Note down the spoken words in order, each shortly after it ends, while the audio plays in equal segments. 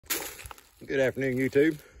Good afternoon,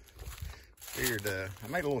 YouTube. Figured I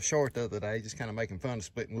made a little short the other day, just kind of making fun of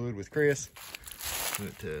splitting wood with Chris.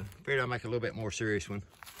 But figured I'd make a little bit more serious one.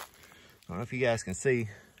 I don't know if you guys can see,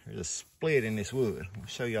 there's a split in this wood. I'll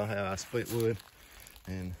show y'all how I split wood.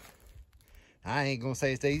 And I ain't gonna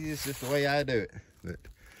say it's easy, it's just the way I do it. But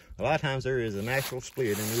a lot of times there is a natural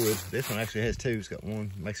split in the wood. This one actually has two. It's got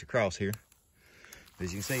one, makes a cross here.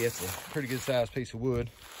 As you can see, it's a pretty good sized piece of wood.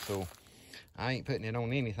 So I ain't putting it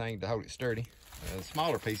on anything to hold it sturdy.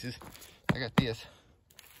 Smaller pieces, I got this.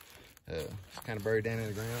 It's kind of buried down in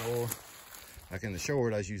the ground, or like in the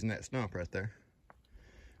short, I was using that stump right there.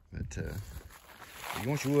 But you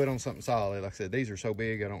want your wood on something solid. Like I said, these are so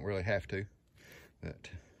big, I don't really have to. But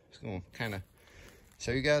just gonna kind of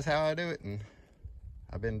show you guys how I do it. And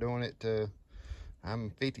I've been doing it,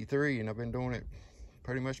 I'm 53 and I've been doing it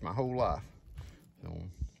pretty much my whole life. So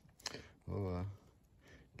we'll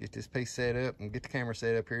get this piece set up and get the camera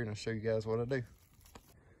set up here and I'll show you guys what I do.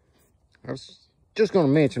 I was just gonna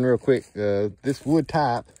mention real quick, this wood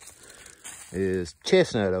type is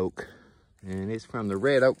chestnut oak and it's from the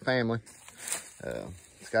red oak family.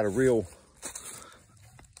 It's got a real,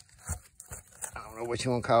 I don't know what you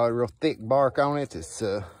want to call it, real thick bark on it. It's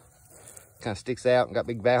kind of sticks out and got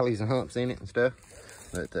big valleys and humps in it and stuff.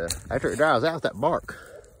 But after it dries out, that bark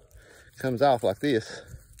comes off like this.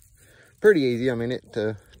 Pretty easy. I mean, it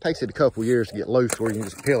takes it a couple years to get loose where you can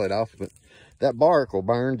just peel it off, but that bark will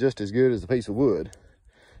burn just as good as a piece of wood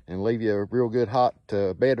and leave you a real good hot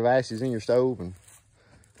bed of ashes in your stove. And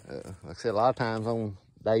like I said, a lot of times on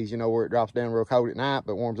days, you know, where it drops down real cold at night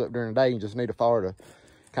but warms up during the day, you just need a fire to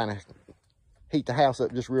kind of heat the house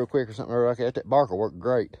up just real quick or something like that. That bark will work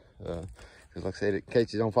great because like I said, it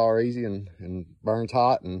catches on fire easy and burns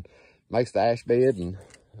hot and makes the ash bed, and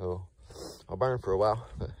I'll burn for a while.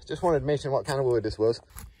 But just wanted to mention what kind of wood this was.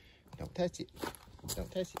 Don't touch it.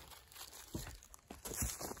 Don't touch it.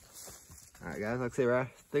 All right, guys, like I said, right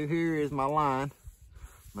through here is my line,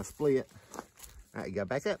 my split. All right, you got to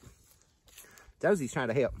back up. Josey's trying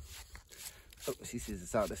to help. Oh, she says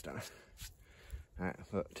it's all this time. All right,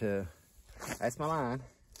 but that's my line.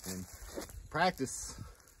 And practice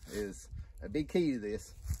is a big key to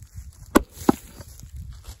this.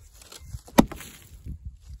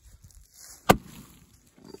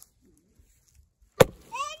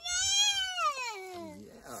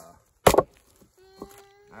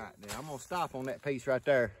 Now I'm gonna stop on that piece right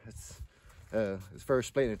there. It's first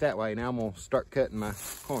splitting it that way. Now I'm gonna start cutting my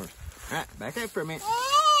corners. All right, back up for a minute.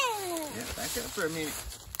 Yeah, back up for a minute.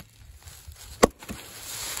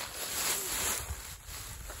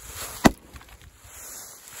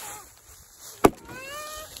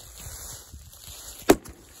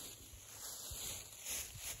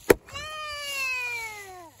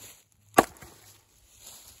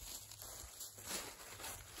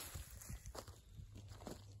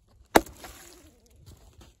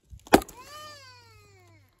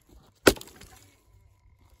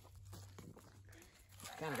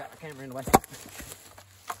 Kind of got the camera in the way.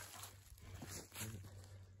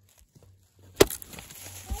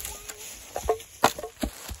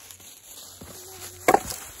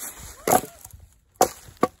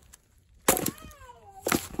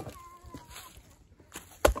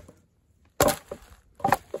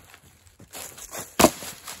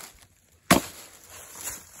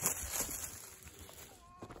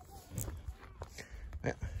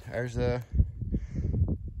 Yeah, there's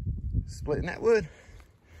splitting that wood.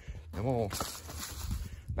 I'm gonna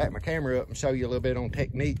back my camera up and show you a little bit on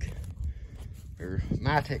technique, or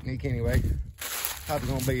my technique anyway. Probably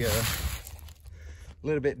gonna be a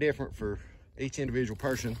little bit different for each individual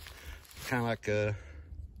person. Kind of like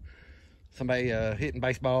somebody hitting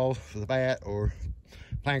baseballs with a bat or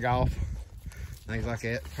playing golf, things like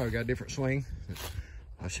that. Probably got a different swing.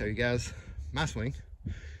 I'll show you guys my swing.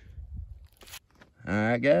 All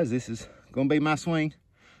right, guys, this is gonna be my swing.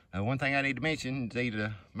 One thing I need to mention is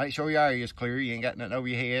either make sure your area is clear, you ain't got nothing over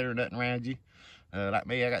your head or nothing around you. Like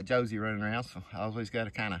me, I got Josey running around, so I always got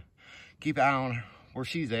to kind of keep an eye on where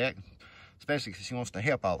she's at, especially because she wants to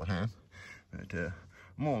help all the time.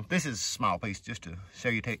 But this is a small piece just to show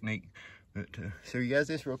you technique. But show you guys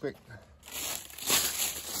this real quick.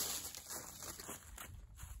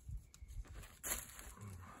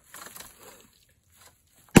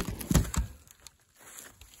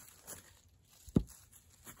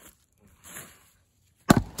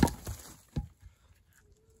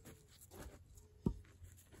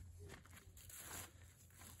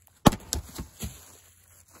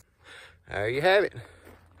 There you have it.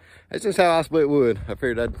 That's just how I split wood. I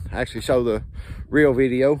figured I'd actually show the real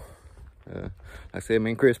video. Like I said,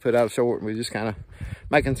 me and Chris put out a short and we just kind of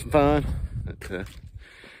making some fun. But,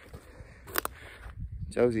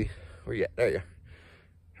 Josey, where you at? There you are.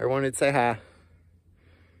 Everyone did say hi.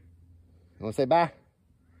 You want to say bye?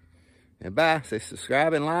 And bye. Say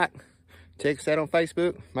subscribe and like. Check us out on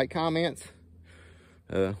Facebook. Make comments.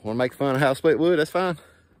 Want to make fun of how I split wood? That's fine.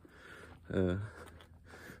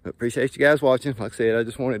 Appreciate you guys watching. Like I said, I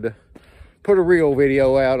just wanted to put a real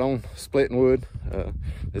video out on splitting wood.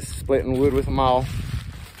 This is splitting wood with a maul.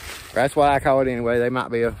 That's what I call it anyway. They might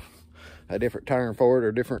be a different term for it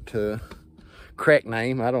or different correct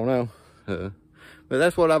name. I don't know. But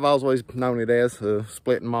that's what I've always known it as,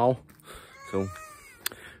 splitting maul. So,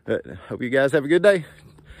 hope you guys have a good day.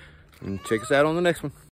 And check us out on the next one.